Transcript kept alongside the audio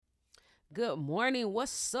Good morning.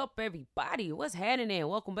 What's up, everybody? What's happening?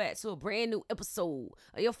 Welcome back to a brand new episode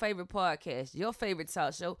of your favorite podcast, your favorite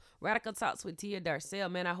talk show, Radical Talks with Tia Darcel.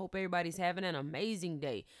 Man, I hope everybody's having an amazing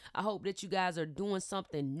day. I hope that you guys are doing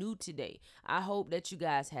something new today. I hope that you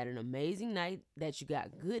guys had an amazing night, that you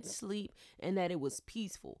got good sleep, and that it was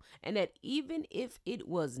peaceful. And that even if it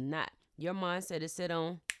was not, your mindset is set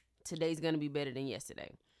on today's going to be better than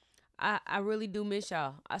yesterday. I really do miss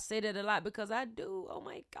y'all. I say that a lot because I do. Oh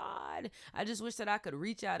my God. I just wish that I could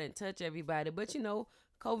reach out and touch everybody. But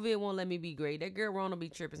COVID won't let me be great. That girl Rona be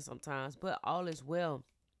tripping sometimes. But all is well.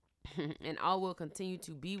 And all will continue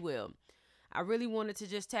to be well. I really wanted to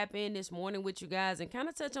just tap in this morning with you guys and kind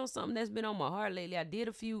of touch on something that's been on my heart lately. I did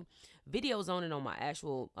a few videos on it on my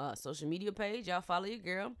actual social media page. Y'all follow your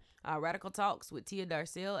girl, Radical Talks with Tia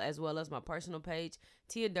Darcel, as well as my personal page,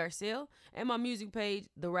 Tia Darcel, and my music page,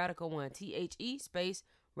 The Radical One, THE space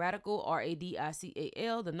Radical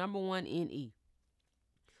RADICAL, the number one NE.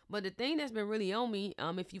 But the thing that's been really on me,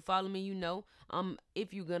 if you follow me, you know,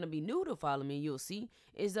 if you're gonna be new to follow me, you'll see,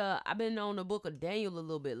 is I've been on the book of Daniel a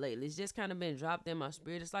little bit lately. It's just kind of been dropped in my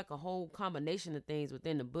spirit. It's like a whole combination of things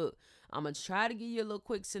within the book. I'm gonna try to give you a little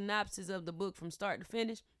quick synopsis of the book from start to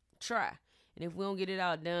finish. Try. And if we don't get it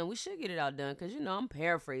all done, we should get it all done because, I'm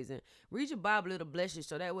paraphrasing. Read your Bible, it'll bless you.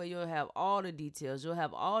 So that way you'll have all the details. You'll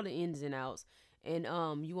have all the ins and outs. And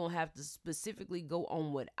you won't have to specifically go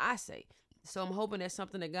on what I say. So I'm hoping that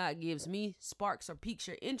something that God gives me sparks or piques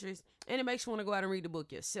your interest and it makes you want to go out and read the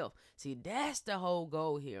book yourself. See, that's the whole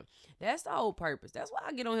goal here. That's the whole purpose. That's why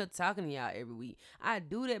I get on here talking to y'all every week. I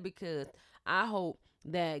do that because I hope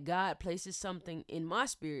that God places something in my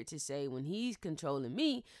spirit to say when he's controlling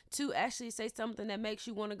me to actually say something that makes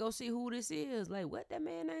you want to go see who this is. Like what that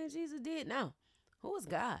man named Jesus did now. Who is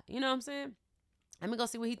God? You know what I'm saying? Let me go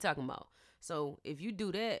see what he's talking about. So if you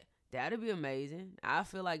do that, that'd be amazing. I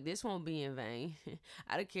feel like this won't be in vain.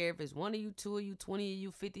 I don't care if it's one of you, two of you, 20 of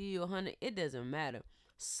you, 50 of you, 100. It doesn't matter.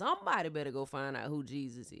 Somebody better go find out who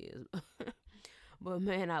Jesus is. But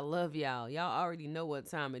man, I love y'all. Y'all already know what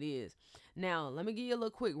time it is. Now, let me give you a little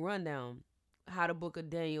quick rundown how the book of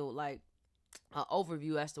Daniel, like an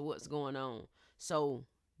overview as to what's going on. So,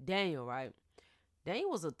 Daniel, right?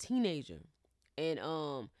 Daniel was a teenager. And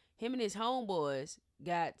him and his homeboys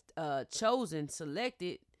got chosen,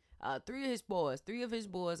 selected. Three of his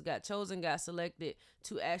boys got chosen, got selected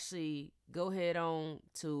to actually go head on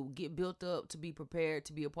to get built up to be prepared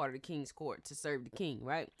to be a part of the king's court to serve the king.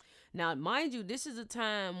 Right now, mind you, this is a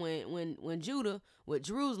time when Judah with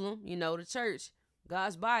Jerusalem, the church,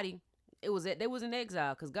 God's body, they was in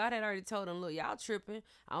exile because God had already told them, look, y'all tripping.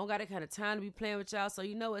 I don't got that kind of time to be playing with y'all. So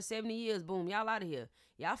you know what? 70 years, boom, y'all out of here.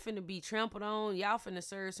 Y'all finna be trampled on. Y'all finna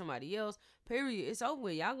serve somebody else. Period. It's over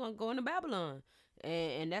with. Y'all gonna go into Babylon.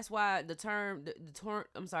 And that's why the term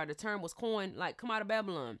was coined, like, come out of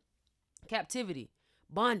Babylon. Captivity.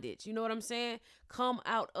 Bondage. You know what I'm saying? Come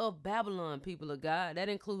out of Babylon, people of God. That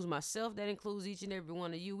includes myself. That includes each and every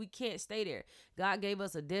one of you. We can't stay there. God gave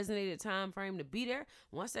us a designated time frame to be there.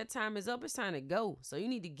 Once that time is up, it's time to go. So you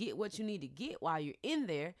need to get what you need to get while you're in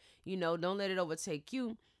there. Don't let it overtake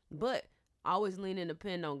you. But always lean and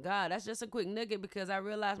depend on God. That's just a quick nugget because I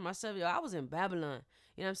realized myself, I was in Babylon.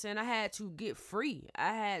 You know what I'm saying? I had to get free.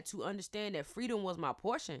 I had to understand that freedom was my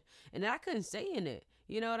portion and that I couldn't stay in it.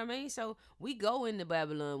 You know what I mean? So we go into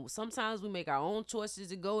Babylon. Sometimes we make our own choices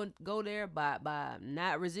to go there by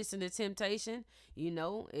not resisting the temptation.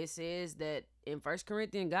 It says that in First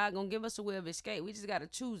Corinthians, God gonna give us a way of escape. We just gotta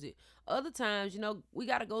choose it. Other times, we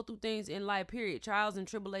gotta go through things in life. Period. Trials and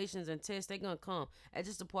tribulations and tests, they gonna come. That's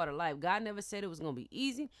just a part of life. God never said it was gonna be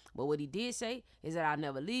easy, but what He did say is that I'll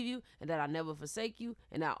never leave you and that I'll never forsake you,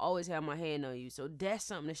 and I always have my hand on you. So that's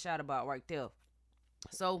something to shout about right there.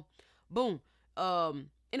 So, boom.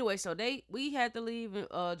 Anyway, so we had to leave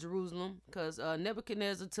Jerusalem because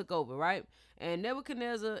Nebuchadnezzar took over, right? And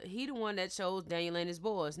Nebuchadnezzar, he the one that chose Daniel and his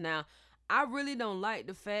boys. Now, I really don't like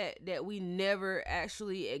the fact that we never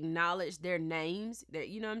actually acknowledged their names. That,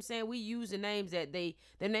 you know what I'm saying? We use the names that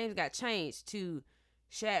their names got changed to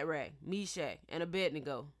Shadrach, Meshach, and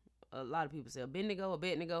Abednego. A lot of people say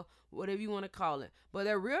Abednego, whatever you want to call it. But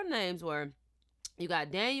their real names were, you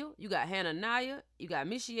got Daniel, you got Hananiah, you got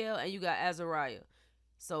Mishael, and you got Azariah.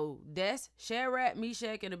 So that's Shadrach,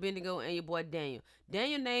 Meshach, and Abednego, and your boy Daniel.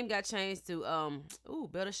 Daniel's name got changed to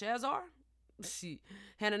Belteshazzar.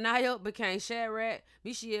 Hananiah became Shadrach,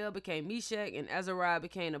 Mishael became Meshach, and Azariah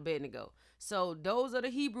became Abednego. So those are the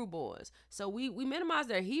Hebrew boys. So we minimize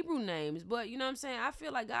their Hebrew names, but you know what I'm saying? I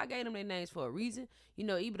feel like God gave them their names for a reason.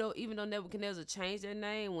 Even though Nebuchadnezzar changed their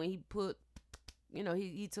name when he put,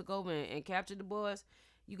 he took over and captured the boys.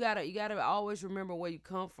 you gotta always remember where you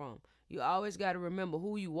come from. You always gotta remember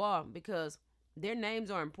who you are, because their names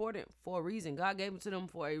are important for a reason. God gave them to them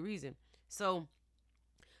for a reason. So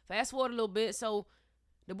fast forward a little bit. So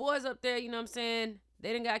the boys up there, you know what I'm saying?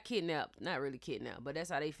 They done got kidnapped. Not really kidnapped, but that's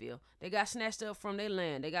how they feel. They got snatched up from their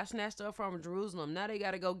land. They got snatched up from Jerusalem. Now they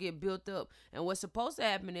got to go get built up. And what's supposed to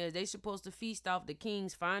happen is they supposed to feast off the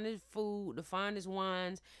king's finest food, the finest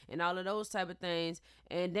wines, and all of those type of things.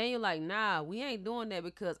 And Daniel like, nah, we ain't doing that,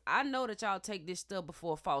 because I know that y'all take this stuff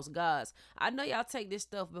before false gods. I know y'all take this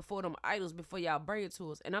stuff before them idols before y'all bring it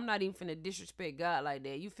to us. And I'm not even finna disrespect God like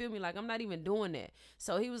that. You feel me? Like, I'm not even doing that.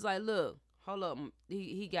 So he was like, look, hold up.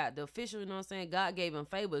 He got the official, you know what I'm saying? God gave him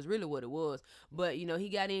favor is really what it was. But, you know, he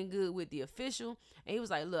got in good with the official. And he was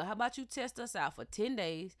like, look, how about you test us out for 10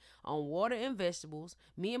 days on water and vegetables,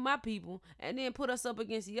 me and my people, and then put us up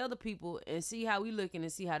against the other people and see how we looking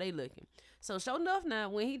and see how they looking. So sure enough now,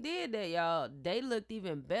 when he did that, y'all, they looked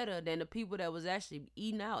even better than the people that was actually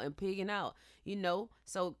eating out and pigging out, you know?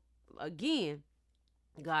 So again,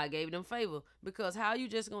 God gave them favor, because how you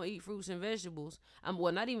just gonna eat fruits and vegetables?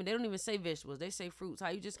 Well, not even, they don't even say vegetables, they say fruits. How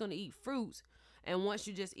you just gonna eat fruits, and once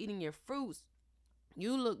you just eating your fruits,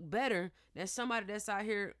 you look better than somebody that's out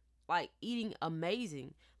here like eating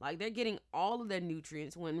amazing, like they're getting all of their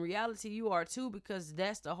nutrients, when in reality you are too, because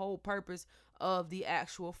that's the whole purpose of the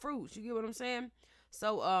actual fruits. You get what I'm saying?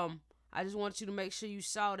 So I just want you to make sure you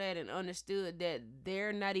saw that and understood that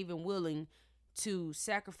they're not even willing to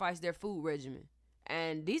sacrifice their food regimen.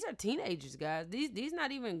 And these are teenagers, guys. These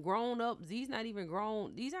not even grown up. These not even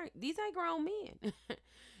grown. These ain't grown men.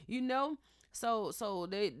 You know. So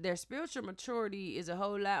their spiritual maturity is a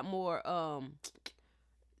whole lot more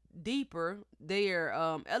deeper. They're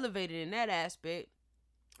elevated in that aspect,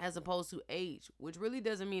 as opposed to age, which really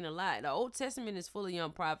doesn't mean a lot. The Old Testament is full of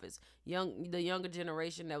young prophets, the younger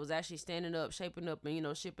generation that was actually standing up, shaping up, and, you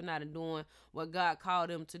know, shipping out and doing what God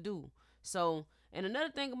called them to do. So, and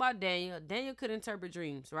another thing about Daniel could interpret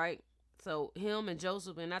dreams, right? So him and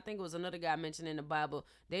Joseph, and I think it was another guy mentioned in the Bible,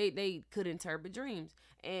 they could interpret dreams.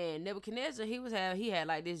 And Nebuchadnezzar, he had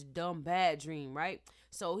like this dumb bad dream, right?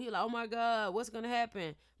 So he like, oh my God, what's gonna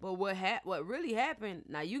happen? But what really happened?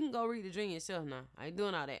 Now you can go read the dream yourself. Now I ain't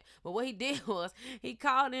doing all that. But what he did was he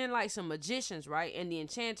called in like some magicians, right, and the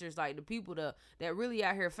enchanters, like the people that really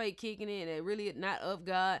out here fake kicking it, that really not of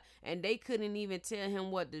God, and they couldn't even tell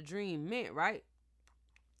him what the dream meant, right?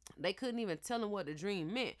 They couldn't even tell him what the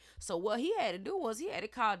dream meant. So what he had to do was he had to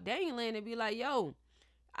call Daniel in and be like, yo,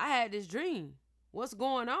 I had this dream. What's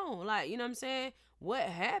going on? Like, you know what I'm saying? What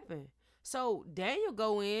happened? So Daniel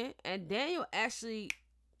go in, and Daniel actually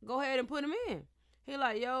go ahead and put him in. He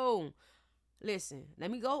like, yo, listen,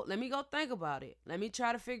 let me go think about it. Let me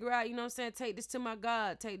try to figure out, you know what I'm saying, take this to my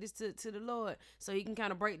God, take this to the Lord, so he can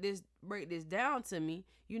kind of break this down to me.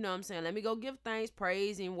 You know what I'm saying? Let me go give thanks,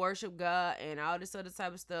 praise, and worship God and all this other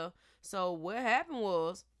type of stuff. So what happened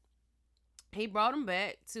was he brought him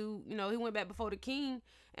back to, you know, he went back before the king,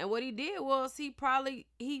 and what he did was he probably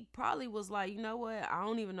was like, you know what, I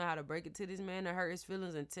don't even know how to break it to this man to hurt his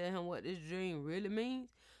feelings and tell him what this dream really means,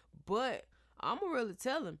 but I'm gonna really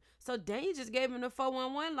tell him. So Daniel just gave him the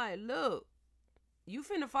 411, like, look, you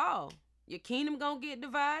finna fall. Your kingdom gonna get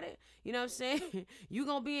divided. You know what I'm saying? You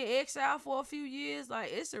gonna be in exile for a few years. Like,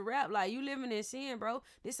 it's a wrap. Like, you living in sin, bro.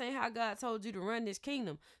 This ain't how God told you to run this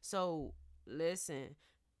kingdom. So listen,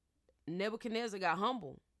 Nebuchadnezzar got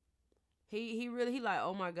humble. He like,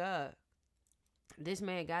 oh my God, this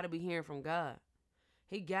man gotta be hearing from God.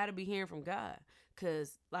 He gotta be hearing from God.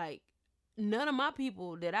 Cause like, none of my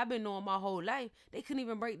people that I've been knowing my whole life, they couldn't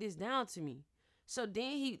even break this down to me. So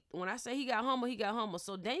then when I say he got humble, he got humble.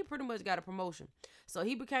 So Daniel pretty much got a promotion. So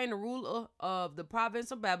he became the ruler of the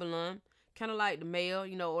province of Babylon, kind of like the mayor,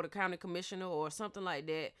 you know, or the county commissioner or something like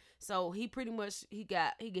that. So he pretty much, he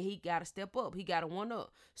got to step up. He got to one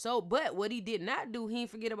up. So, but what he did not do, he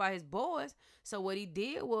didn't forget about his boys. So what he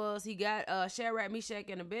did was he got Shadrach, Meshach,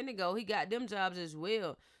 and Abednego. He got them jobs as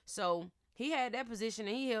well. So he had that position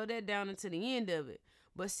and he held that down until the end of it.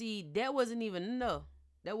 But see, that wasn't even enough.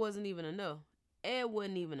 It wasn't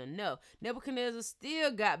even enough. Nebuchadnezzar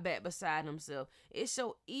still got back beside himself. It's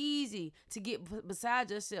so easy to get beside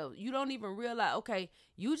yourself. You don't even realize, okay,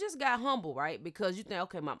 you just got humble, right? Because you think,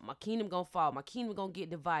 okay, my kingdom gonna fall. My kingdom gonna get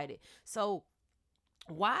divided. So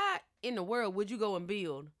why in the world would you go and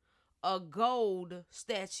build a gold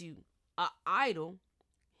statue, a idol,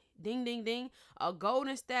 ding, ding, ding, a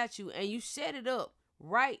golden statue, and you set it up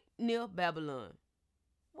right near Babylon?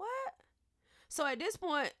 What? So at this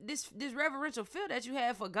point, this reverential feel that you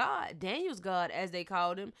have for God, Daniel's God, as they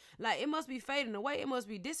called him, like it must be fading away. It must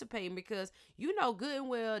be dissipating because you know good and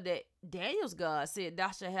well that Daniel's God said, "Thou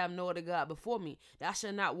shalt have no other God before me. Thou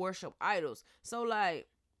shalt not worship idols." So like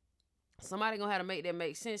somebody gonna have to make that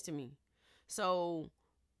make sense to me. So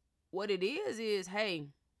what it is, hey,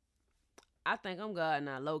 I think I'm God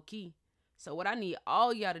now, low key. So what I need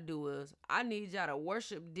all y'all to do is I need y'all to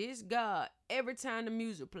worship this God every time the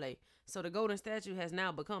music play. So the golden statue has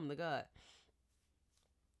now become the God.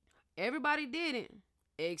 Everybody did it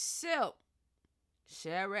except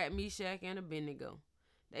Shadrach, Meshach, and Abednego.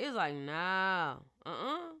 They was like, nah,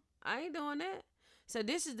 I ain't doing that. So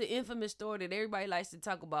this is the infamous story that everybody likes to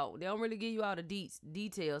talk about. They don't really give you all the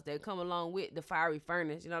details that come along with the fiery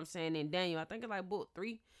furnace. You know what I'm saying? In Daniel, I think it's like book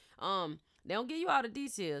 3. They don't give you all the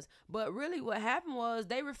details. But really what happened was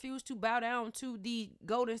they refused to bow down to the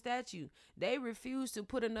golden statue. They refused to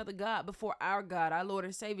put another God before our God, our Lord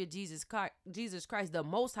and Savior Jesus Christ, the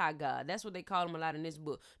Most High God. That's what they call him a lot in this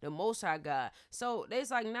book, the Most High God. So they's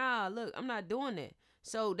like, nah, look, I'm not doing that.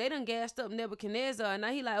 So they done gassed up Nebuchadnezzar, and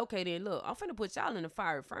now he like, okay then, look, I'm finna put y'all in the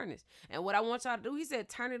fiery furnace. And what I want y'all to do, he said,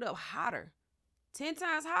 turn it up hotter. 10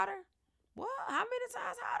 times hotter? What? How many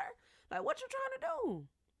times hotter? Like, what you trying to do?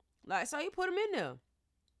 Like, so he put him in there.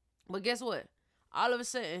 But guess what? All of a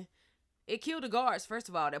sudden, it killed the guards, first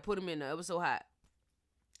of all, that put him in there. It was so hot.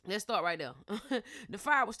 Let's start right there. The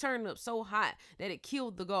fire was turning up so hot that it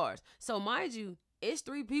killed the guards. So mind you, it's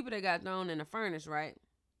 3 people that got thrown in the furnace, right?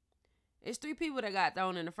 It's 3 people that got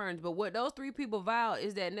thrown in the furnace. But what those 3 people vowed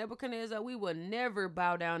is that Nebuchadnezzar, we will never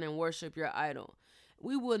bow down and worship your idol.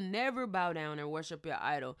 We will never bow down and worship your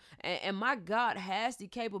idol. And my God has the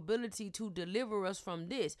capability to deliver us from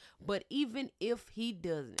this. But even if he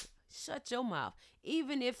doesn't, shut your mouth.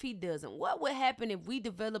 Even if he doesn't, what would happen if we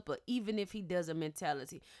develop a even if he doesn't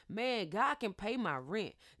mentality? Man, God can pay my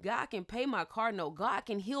rent. God can pay my car note. God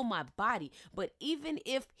can heal my body. But even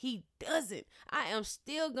if he doesn't, I am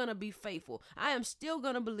still going to be faithful. I am still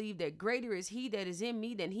going to believe that greater is he that is in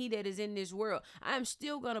me than he that is in this world. I am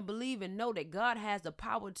still going to believe and know that God has the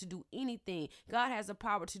power to do anything. God has the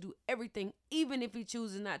power to do everything, even if he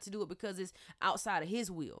chooses not to do it because it's outside of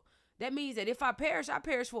his will. That means that if I perish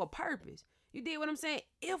for a purpose. You did what I'm saying?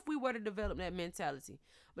 If we were to develop that mentality.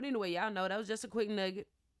 But anyway, y'all know that was just a quick nugget.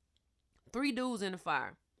 3 dudes in the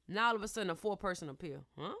fire. Now all of a sudden a 4th person appear.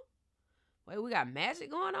 Huh? Wait, we got magic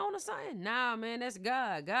going on or something? Nah, man, that's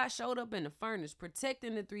God. God showed up in the furnace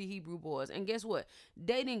protecting the 3 Hebrew boys. And guess what?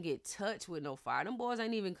 They didn't get touched with no fire. Them boys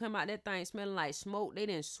ain't even come out that thing smelling like smoke. They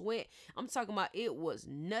didn't sweat. I'm talking about it was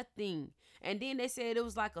nothing. And then they said it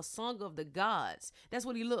was like a song of the gods. That's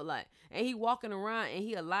what he looked like. And he walking around and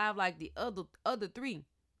he alive like the other 3.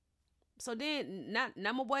 So then, not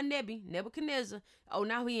my boy Nebuchadnezzar. Oh,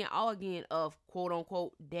 now he in awe again of quote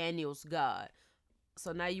unquote Daniel's God.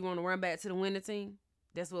 So now you want to run back to the winning team?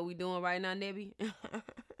 That's what we doing right now, Nebby.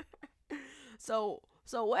 So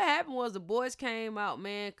what happened was the boys came out,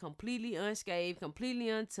 man, completely unscathed, completely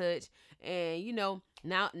untouched, and you know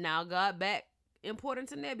now God back important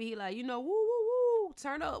to Nebby. He like, you know, woo,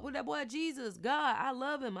 turn up with that boy Jesus, God, I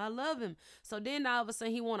love him. So then all of a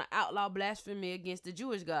sudden he want to outlaw blasphemy against the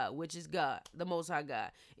Jewish God, which is God, the Most High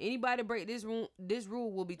God. Anybody break this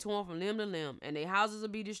rule will be torn from limb to limb, and their houses will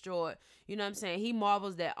be destroyed. You know what I'm saying? He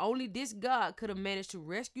marvels that only this God could have managed to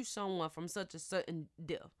rescue someone from such a sudden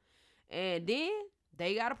death. And then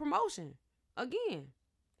they got a promotion again.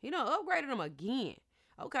 He done upgraded them again.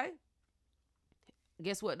 Okay.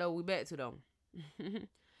 Guess what though? We back to them.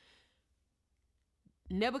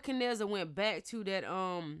 Nebuchadnezzar went back to that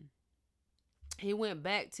he went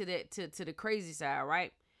back to that to the crazy side,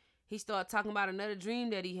 right? He started talking about another dream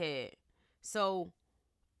that he had. So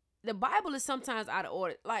the Bible is sometimes out of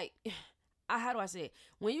order. Like, how do I say it?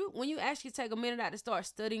 When you actually take a minute out to start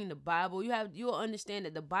studying the Bible, you'll understand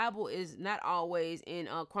that the Bible is not always in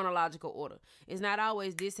chronological order. It's not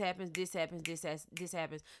always this happens.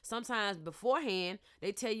 Sometimes beforehand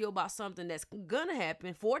they tell you about something that's gonna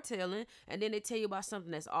happen, foretelling, and then they tell you about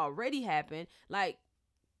something that's already happened. Like,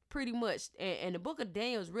 pretty much, and the book of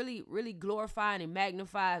Daniel is really glorifying and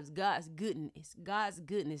magnifies God's goodness,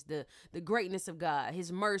 the greatness of God,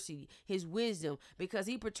 his mercy, his wisdom, because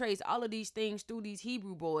he portrays all of these things through these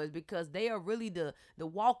Hebrew boys, because they are really the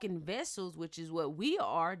walking vessels, which is what we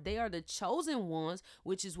are. They are the chosen ones,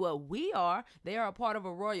 which is what we are. They are a part of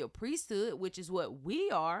a royal priesthood, which is what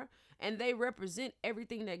we are, and they represent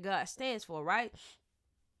everything that God stands for, right?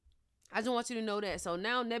 I just want you to know that. So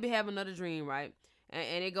now Nebi have another dream, right?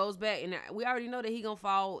 And it goes back, and we already know that he gonna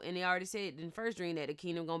fall, and they already said in the first dream that the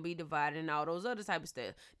kingdom gonna be divided and all those other type of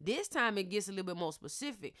stuff. This time it gets a little bit more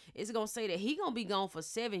specific. It's gonna say that he gonna be gone for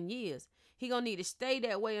 7 years. He gonna need to stay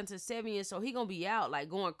that way until 7 years, so he gonna be out like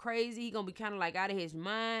going crazy. He gonna be kind of like out of his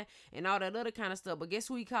mind and all that other kind of stuff. But guess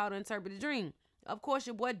who he called to interpret the dream? Of course,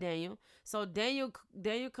 your boy Daniel. So Daniel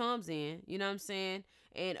comes in, you know what I'm saying,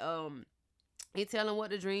 and he tell him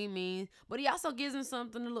what the dream means, but he also gives him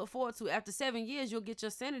something to look forward to. After 7 years, you'll get your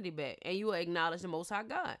sanity back, and you will acknowledge the Most High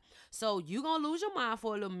God. So you gonna lose your mind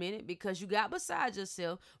for a little minute because you got beside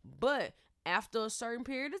yourself, but after a certain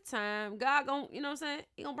period of time, God gonna, you know what I'm saying,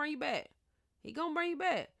 he gonna bring you back. He gonna bring you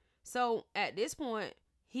back. So at this point,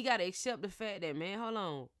 he gotta accept the fact that, man, hold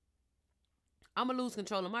on, I'm gonna lose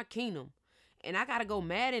control of my kingdom, and I gotta go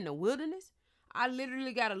mad in the wilderness. I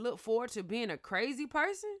literally gotta look forward to being a crazy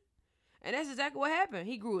person. And that's exactly what happened.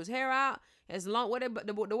 He grew his hair out as long.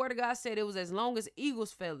 The word of God said it was as long as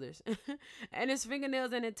eagle's feathers, and his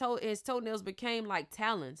fingernails and his toenails became like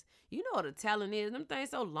talons. You know what a talon is? Them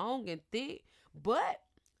things so long and thick. But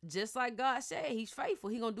just like God said, He's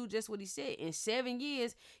faithful. He gonna do just what He said. In 7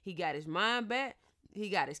 years, he got his mind back. He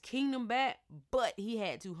got his kingdom back. But he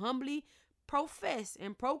had to humbly profess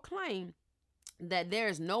and proclaim that there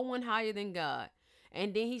is no one higher than God.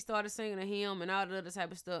 And then he started singing a hymn and all the other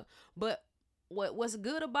type of stuff. But what's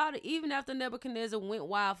good about it, even after Nebuchadnezzar went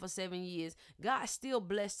wild for 7 years, God still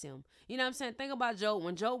blessed him. You know what I'm saying? Think about Job.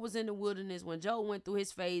 When Job was in the wilderness, when Job went through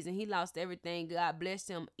his phase and he lost everything, God blessed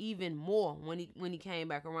him even more when he came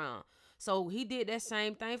back around. So he did that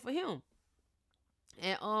same thing for him.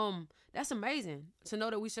 And that's amazing to know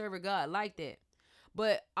that we serve a God like that.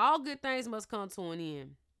 But all good things must come to an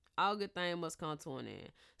end. All good things must come to an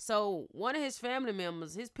end. So one of his family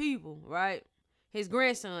members, his people, right? His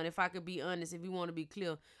grandson, if I could be honest, if you want to be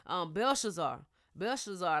clear, Belshazzar,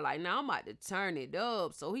 like, now I'm about to turn it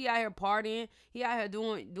up. So he out here partying. He out here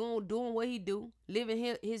doing what he do,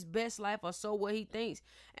 living his best life, or so what he thinks.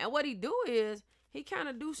 And what he do is he kind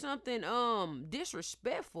of do something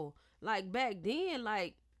disrespectful. Like back then,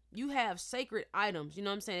 like, you have sacred items, you know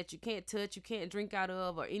what I'm saying, that you can't touch, you can't drink out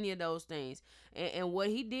of, or any of those things. And what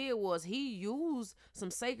he did was he used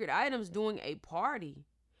some sacred items during a party.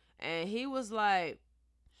 And he was like,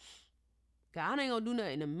 God ain't gonna do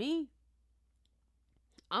nothing to me.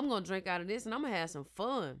 I'm gonna drink out of this and I'm gonna have some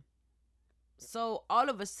fun. So all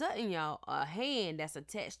of a sudden, y'all, a hand that's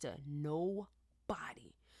attached to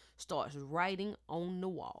nobody starts writing on the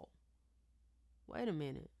wall. Wait a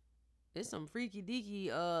minute. It's some freaky deaky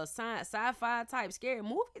sci-fi type scary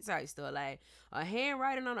movie type stuff. Like a hand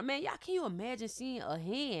writing on a man. Y'all, can you imagine seeing a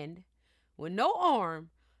hand with no arm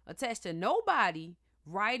attached to nobody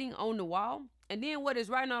writing on the wall? And then what is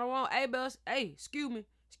writing on the wall? Hey, excuse me,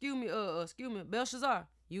 Belshazzar,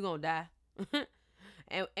 you gonna die.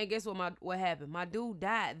 and guess what happened? My dude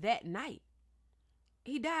died that night.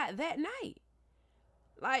 He died that night.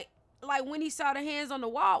 Like when he saw the hands on the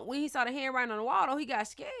wall, when he saw the hand writing on the wall, though, he got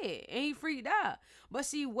scared and he freaked out. But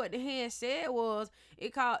see, what the hand said was,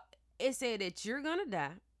 it said that you're gonna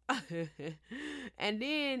die. And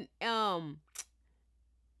then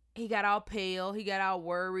he got all pale, he got all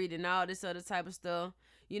worried and all this other type of stuff.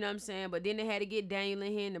 You know what I'm saying? But then they had to get Daniel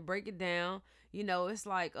in here to break it down. You know, it's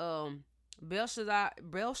like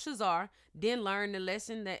Belshazzar didn't learn the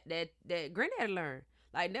lesson that Granddaddy learned.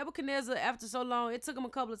 Like Nebuchadnezzar, after so long, it took him a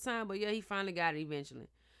couple of times, but yeah, he finally got it eventually.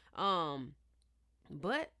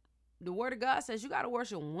 But the word of God says you gotta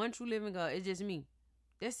worship one true living God. It's just me.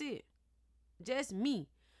 That's it. Just me.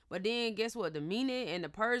 But then guess what? The Mede and the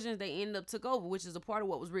Persians, they ended up took over, which is a part of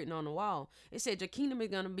what was written on the wall. It said your kingdom is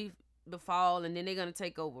gonna be befall, and then they're gonna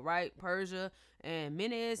take over, right? Persia and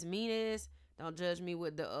Medes. Don't judge me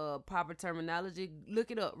with the proper terminology.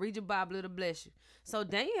 Look it up. Read your Bible. It'll bless you. So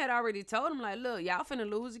Daniel had already told him, like, look, y'all finna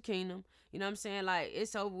lose the kingdom. You know what I'm saying? Like,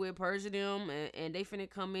 it's over with. Persia them, and they finna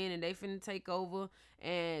come in, and they finna take over.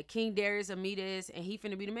 And King Darius of Medes, and he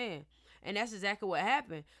finna be the man. And that's exactly what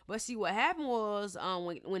happened. But see, what happened was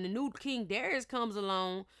when the new King Darius comes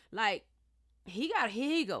along, like, here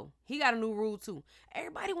he go. He got a new rule too.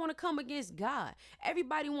 Everybody want to come against God.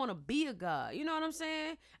 Everybody want to be a God. You know what I'm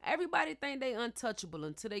saying? Everybody think they untouchable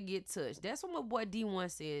until they get touched. That's what my boy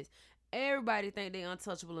D1 says. Everybody think they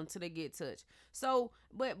untouchable until they get touched. So,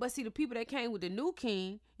 but see, the people that came with the new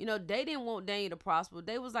king, you know, they didn't want Daniel to prosper.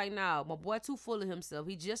 They was like, nah, my boy too full of himself.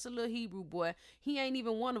 He just a little Hebrew boy. He ain't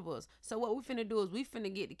even one of us. So what we finna do is we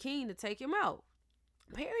finna get the king to take him out.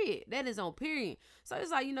 Period. That is on period. So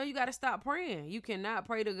it's like, you got to stop praying. You cannot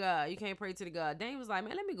pray to God. You can't pray to the God. Dane was like,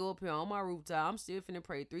 man, let me go up here on my rooftop. I'm still finna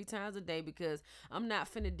pray 3 times a day because I'm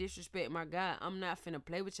not finna disrespect my God. I'm not finna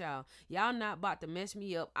play with y'all. Y'all not about to mess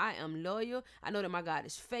me up. I am loyal. I know that my God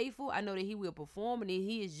is faithful. I know that he will perform and that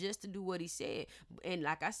he is just to do what he said. And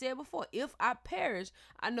like I said before, if I perish,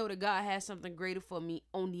 I know that God has something greater for me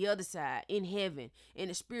on the other side, in heaven, in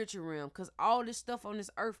the spiritual realm. Because all this stuff on this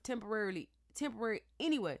earth temporary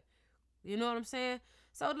anyway. You know what I'm saying?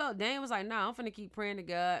 So look, Dan was like, nah, I'm finna keep praying to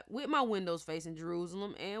God with my windows facing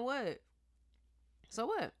Jerusalem. And what? So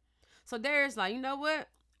what? So Darius like, you know what?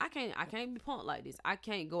 I can't be punked like this. I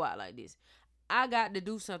can't go out like this. I got to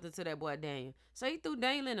do something to that boy Daniel. So he threw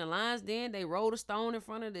Daniel in the lion's den. They rolled a stone in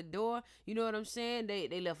front of the door. You know what I'm saying?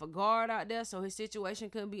 They left a guard out there so his situation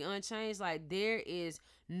couldn't be unchanged. Like, there is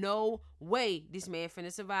no way this man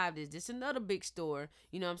finna survive this. This is another big story,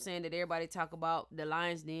 you know what I'm saying, that everybody talk about, the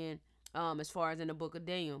lion's den, as far as in the book of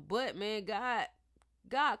Daniel. But man,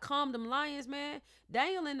 God calmed them lions, man.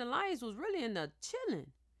 Daniel and the lions was really in the chilling.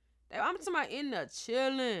 I'm talking about in the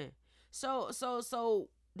chilling. So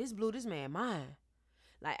this blew this man mind.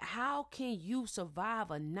 Like, how can you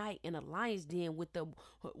survive a night in a lion's den with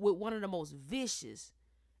one of the most vicious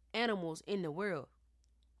animals in the world?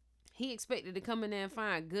 He expected to come in there and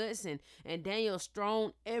find guts and Daniel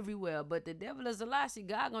strong everywhere. But the devil is a lie. See,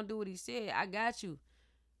 God gonna do what he said. I got you.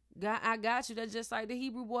 God, I got you. That's just like the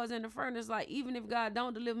Hebrew boys in the furnace. Like, even if God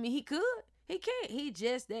don't deliver me, he could. He can't. He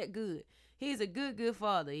just that good. He's a good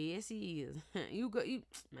father. Yes, he is. You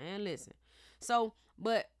man, listen. So,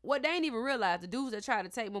 but what they ain't even realize, the dudes that tried to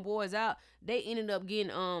take my boys out, they ended up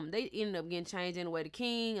getting changed anyway. The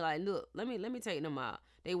king, like, look, let me take them out.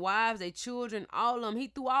 They wives, they children, all of them. He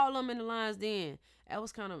threw all of them in the lion's den. That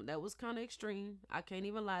was kind of extreme. I can't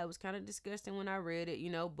even lie. It was kind of disgusting when I read it,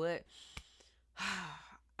 but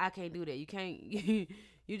I can't do that. You can't.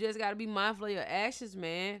 You just got to be mindful of your actions,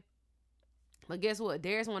 man. But guess what?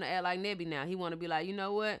 Darius want to act like Nebi now. He want to be like, you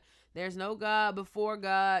know what? There's no God before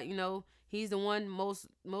God. He's the one most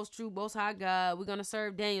true, most high God. We're gonna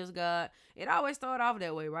serve Daniel's God. It always start off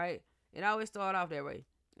that way, right? It always start off that way.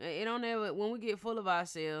 It don't ever, when we get full of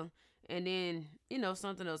ourselves and then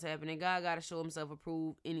something else happened and God got to show himself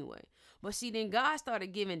approved anyway. But see, then God started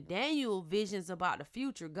giving Daniel visions about the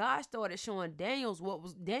future. God started showing Daniel what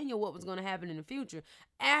was going to happen in the future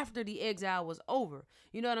after the exile was over.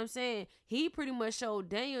 You know what I'm saying? He pretty much showed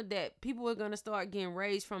Daniel that people were going to start getting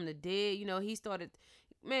raised from the dead. He started,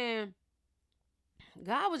 man,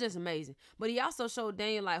 God was just amazing. But he also showed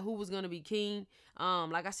Daniel like who was going to be king.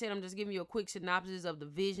 Like I said, I'm just giving you a quick synopsis of the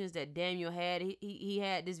visions that Daniel had. He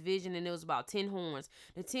had this vision and it was about 10 horns.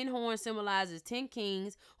 The 10 horns symbolizes 10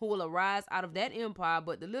 kings who will arise out of that empire,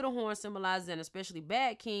 but the little horn symbolizes an especially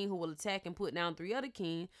bad king who will attack and put down 3 other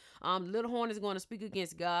kings. The little horn is going to speak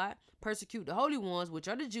against God, persecute the holy ones, which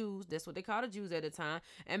are the Jews. That's what they call the Jews at the time,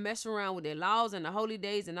 and mess around with their laws and the holy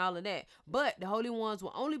days and all of that. But the holy ones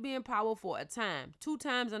will only be in power for a time, 2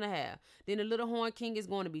 times and a half. Then the little horn king is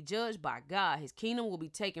going to be judged by God. His kingdom will be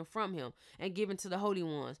taken from him and given to the holy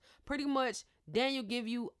ones. Pretty much, Daniel give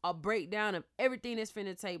you a breakdown of everything that's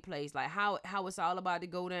finna take place, like how it's all about to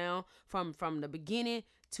go down from the beginning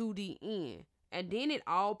to the end. And then it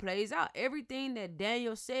all plays out. Everything that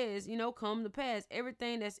Daniel says, come to pass.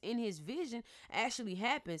 Everything that's in his vision actually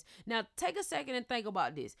happens. Now, take a second and think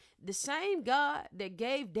about this. The same God that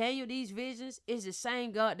gave Daniel these visions is the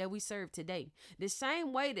same God that we serve today. The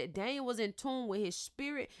same way that Daniel was in tune with his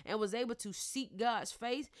spirit and was able to seek God's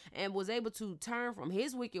face and was able to turn from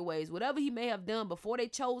his wicked ways, whatever he may have done before they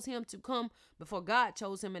chose him to come, before God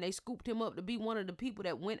chose him and they scooped him up to be one of the people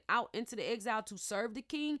that went out into the exile to serve the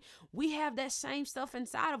king. We have that same stuff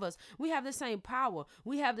inside of us. We have the same power.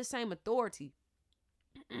 We have the same authority.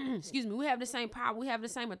 Excuse me. We have the same power. We have the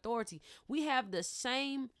same authority. We have the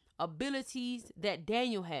same abilities that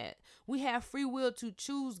Daniel had. We have free will to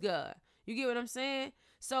choose God. You get what I'm saying?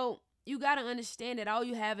 So you got to understand that all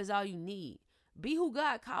you have is all you need. Be who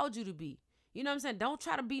God called you to be. You know what I'm saying? Don't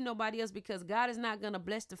try to be nobody else, because God is not going to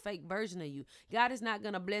bless the fake version of you. God is not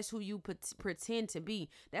going to bless who you pretend to be.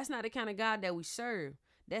 That's not the kind of God that we serve.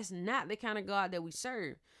 That's not the kind of God that we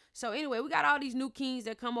serve. So anyway, we got all these new kings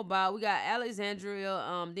that come about. We got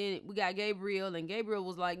Alexandria. Then we got Gabriel. And Gabriel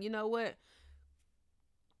was like, you know what?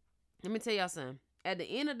 Let me tell y'all something. At the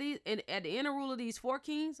end of rule of these 4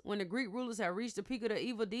 kings, when the Greek rulers have reached the peak of their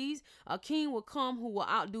evil deeds, a king will come who will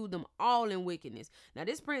outdo them all in wickedness. Now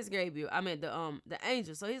this Prince Gabriel, the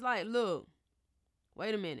angel. So he's like, look,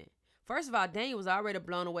 wait a minute. First of all, Daniel was already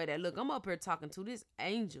blown away that, look, I'm up here talking to this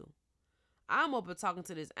angel. I'm up and talking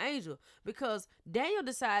to this angel because Daniel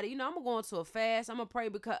decided, I'm going to go into a fast. I'm going to pray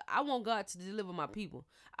because I want God to deliver my people.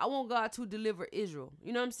 I want God to deliver Israel.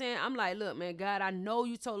 You know what I'm saying? I'm like, look, man, God, I know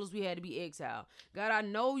you told us we had to be exiled. God, I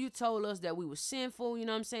know you told us that we were sinful. You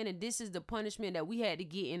know what I'm saying? And this is the punishment that we had to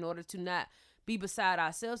get in order to not be beside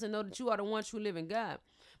ourselves and know that you are the one true living God.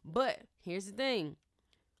 But here's the thing.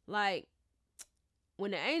 Like,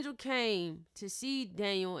 when the angel came to see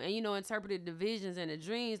Daniel and, interpreted the visions and the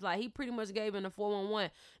dreams, like he pretty much gave him the 411.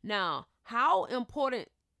 Now, how important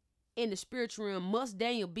in the spiritual realm must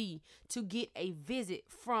Daniel be to get a visit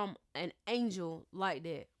from an angel like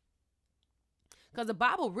that? Because the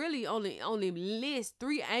Bible really only lists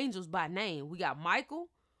 3 angels by name. We got Michael,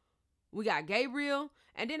 we got Gabriel,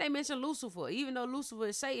 and then they mention Lucifer. Even though Lucifer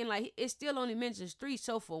is Satan, like it still only mentions 3.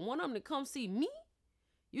 So for one of them to come see me,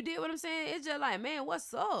 you did what I'm saying? It's just like, man,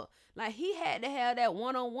 what's up? Like, he had to have that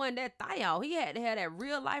one-on-one, that thou. He had to have that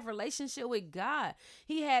real-life relationship with God.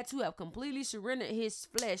 He had to have completely surrendered his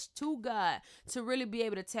flesh to God to really be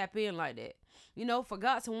able to tap in like that. For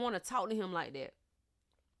God to want to talk to him like that.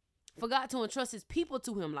 For God to entrust his people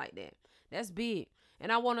to him like that. That's big.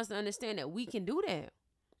 And I want us to understand that we can do that.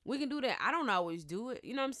 We can do that. I don't always do it.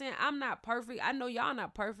 You know what I'm saying? I'm not perfect. I know y'all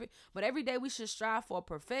not perfect. But every day we should strive for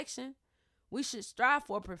perfection. We should strive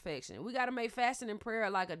for perfection. We got to make fasting and prayer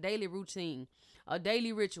like a daily routine, a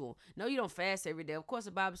daily ritual. No, you don't fast every day. Of course,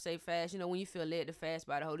 the Bible say fast, when you feel led to fast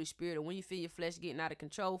by the Holy Spirit, or when you feel your flesh getting out of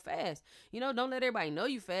control, fast. Don't let everybody know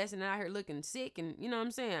you fast and out here looking sick and,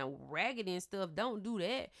 raggedy and stuff. Don't do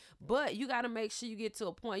that. But you got to make sure you get to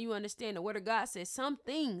a point you understand the word of God says some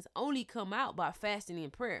things only come out by fasting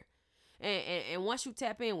and prayer. And once you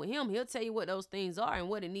tap in with him, he'll tell you what those things are and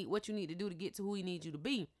what you need to do to get to who he needs you to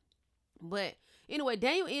be. But anyway,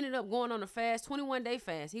 Daniel ended up going on a fast, 21-day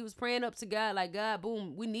fast. He was praying up to God like, God,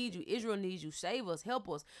 boom, we need you. Israel needs you. Save us. Help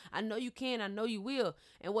us. I know you can. I know you will.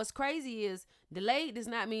 And what's crazy is delayed does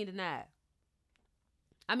not mean denied.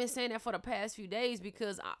 I've been saying that for the past few days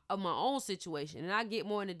because of my own situation. And I get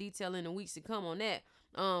more into detail in the weeks to come on that.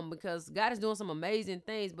 Because God is doing some amazing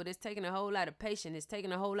things, but it's taking a whole lot of patience. It's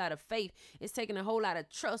taking a whole lot of faith. It's taking a whole lot of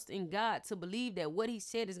trust in God to believe that what he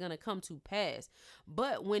said is going to come to pass.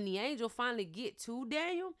 But when the angel finally get to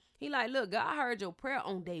Daniel, he like, look, God heard your prayer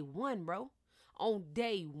on day 1, bro. On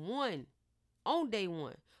day one.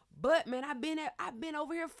 But man, I've been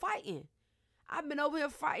over here fighting. I've been over here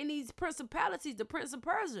fighting these principalities, the Prince of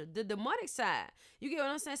Persia, the demonic side. You get what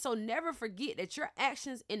I'm saying? So never forget that your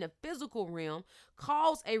actions in the physical realm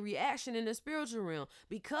cause a reaction in the spiritual realm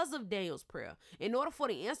because of Daniel's prayer. In order for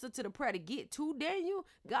the answer to the prayer to get to Daniel,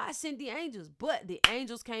 God sent the angels, but the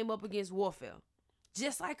angels came up against warfare.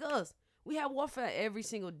 Just like us. We have warfare every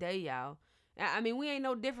single day, y'all. I mean, we ain't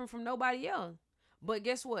no different from nobody else. But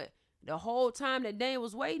guess what? The whole time that Daniel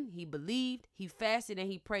was waiting, he believed, he fasted,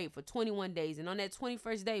 and he prayed for 21 days. And on that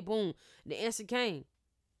 21st day, boom, the answer came.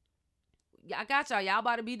 I got y'all. Y'all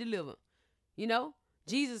about to be delivered.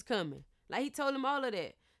 Jesus coming. Like he told him all of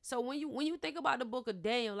that. So when you think about the book of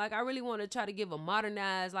Daniel, like I really want to try to give a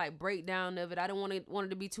modernized breakdown of it. I don't want it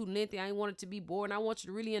to be too lengthy. I ain't want it to be boring. I want you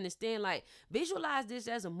to really understand, visualize this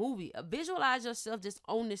as a movie. Visualize yourself just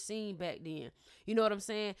on the scene back then. You know what I'm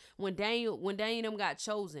saying? When Daniel them got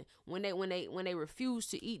chosen, when they refused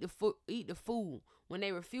to eat the food, when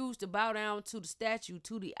they refused to bow down to the statue,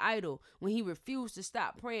 to the idol, when he refused to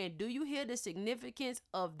stop praying, do you hear the significance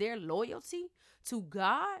of their loyalty to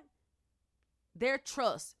God? Their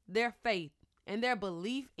trust, their faith, and their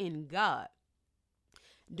belief in God.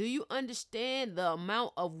 Do you understand the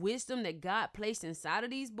amount of wisdom that God placed inside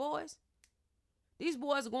of these boys? These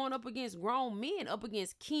boys are going up against grown men, up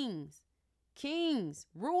against kings,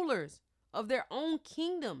 rulers of their own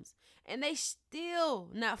kingdoms, and they still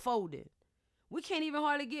not folded. We can't even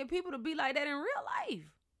hardly get people to be like that in real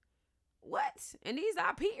life. What? And these are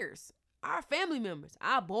our peers. Our family members,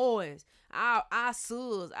 our boys, our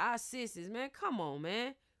sons, our sisters, man, come on,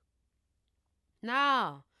 man.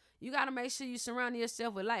 Nah, you got to make sure you surround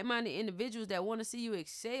yourself with like-minded individuals that want to see you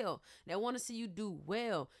excel, that want to see you do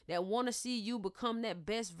well, that want to see you become that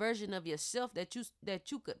best version of yourself that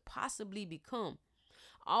you could possibly become.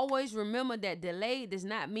 Always remember that delayed does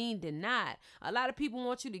not mean denied. A lot of people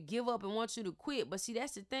want you to give up and want you to quit. But see,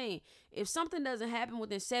 that's the thing. If something doesn't happen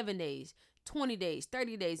within 7 days, 20 days,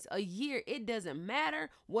 30 days, a year, it doesn't matter.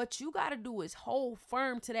 What you got to do is hold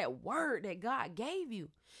firm to that word that God gave you.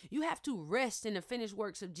 You have to rest in the finished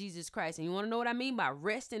works of Jesus Christ. And you want to know what I mean by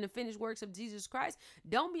rest in the finished works of Jesus Christ?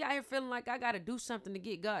 Don't be out here feeling like I got to do something to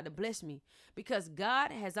get God to bless me, because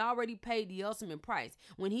God has already paid the ultimate price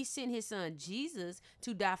when he sent his son Jesus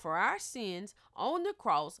to die for our sins on the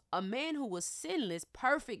cross. A man who was sinless,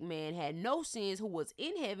 perfect man, had no sins, who was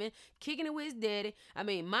in heaven, kicking it with his daddy.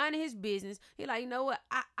 Minding his business. He like, you know what?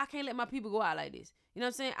 I can't let my people go out like this. You know what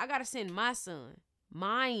I'm saying? I got to send my son.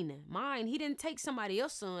 Mine. He didn't take somebody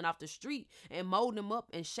else's son off the street and mold him up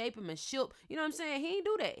and shape him and shape. You know what I'm saying? He didn't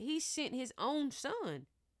do that. He sent his own son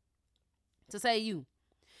to save you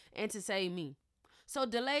and to save me. So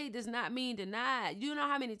delayed does not mean denied. You know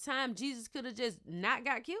how many times Jesus could have just not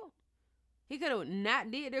got killed? He could have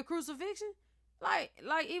not did the crucifixion. Like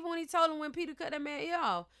even when he told him, when Peter cut that man ear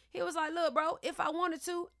off, he was like, look, bro, if I wanted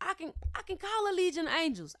to, I can call a legion of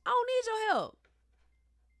angels. I don't need your help.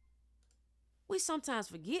 We sometimes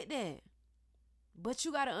forget that. But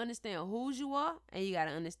you got to understand whose you are, and you got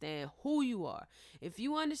to understand who you are. If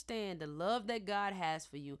you understand the love that God has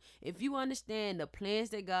for you, if you understand the plans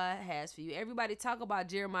that God has for you, everybody talk about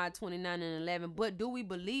Jeremiah 29:11, but do we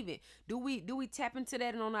believe it? Do we tap into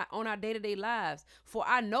that on our day-to-day lives? For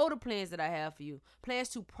I know the plans that I have for you, plans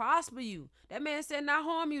to prosper you. That man said not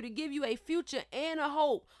harm you, to give you a future and a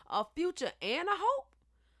hope. A future and a hope?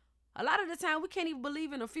 A lot of the time we can't even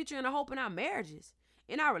believe in a future and a hope in our marriages,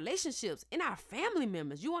 in our relationships, in our family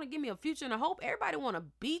members. You want to give me a future and a hope? Everybody want to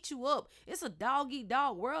beat you up. It's a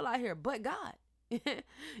dog-eat-dog world out here, but God.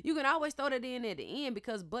 You can always throw that in at the end,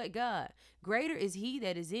 because but God. Greater is he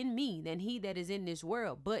that is in me than he that is in this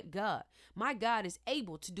world, but God. My God is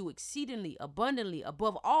able to do exceedingly abundantly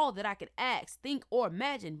above all that I could ask, think, or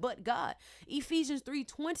imagine, but God. Ephesians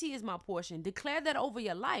 3:20 is my portion. Declare that over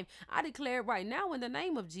your life. I declare it right now in the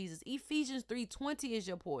name of Jesus. Ephesians 3:20 is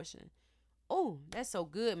your portion. Oh, that's so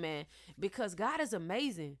good, man, because God is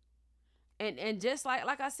amazing. And just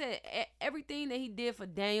like I said, everything that he did for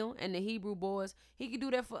Daniel and the Hebrew boys, he can do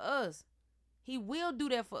that for us. He will do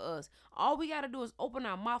that for us. All we got to do is open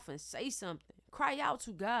our mouth and say something. Cry out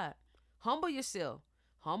to God. Humble yourself.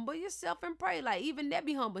 Humble yourself and pray. Like even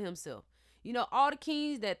Nebi humbled himself. You know, all the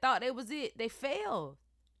kings that thought they was it, they failed.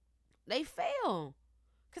 They failed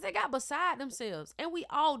because they got beside themselves. And we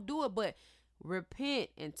all do it, but repent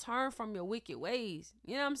and turn from your wicked ways.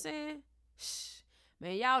 You know what I'm saying? Shh.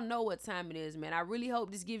 Man, y'all know what time it is, man. I really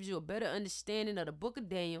hope this gives you a better understanding of the book of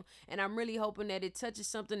Daniel. And I'm really hoping that it touches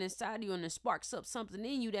something inside you and it sparks up something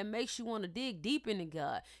in you that makes you want to dig deep into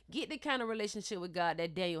God. Get the kind of relationship with God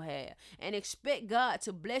that Daniel had. And expect God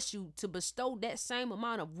to bless you, to bestow that same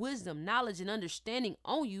amount of wisdom, knowledge, and understanding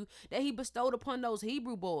on you that he bestowed upon those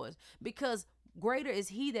Hebrew boys. Because greater is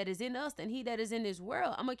he that is in us than he that is in this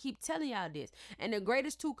world. I'm going to keep telling y'all this. And the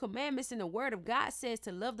greatest 2 commandments in the word of God says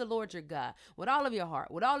to love the Lord your God with all of your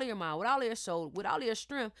heart, with all of your mind, with all of your soul, with all of your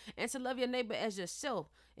strength, and to love your neighbor as yourself.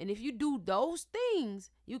 And if you do those things,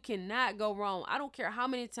 you cannot go wrong. I don't care how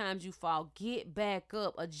many times you fall. Get back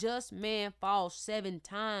up. A just man falls 7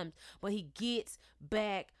 times, but he gets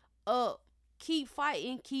back up. Keep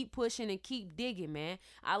fighting, keep pushing, and keep digging, man.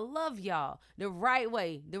 I love y'all. The right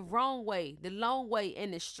way, the wrong way, the long way,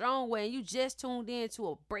 and the strong way. And you just tuned in to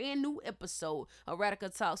a brand new episode of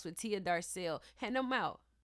Radical Talks with Tia Darcel. Hand them out.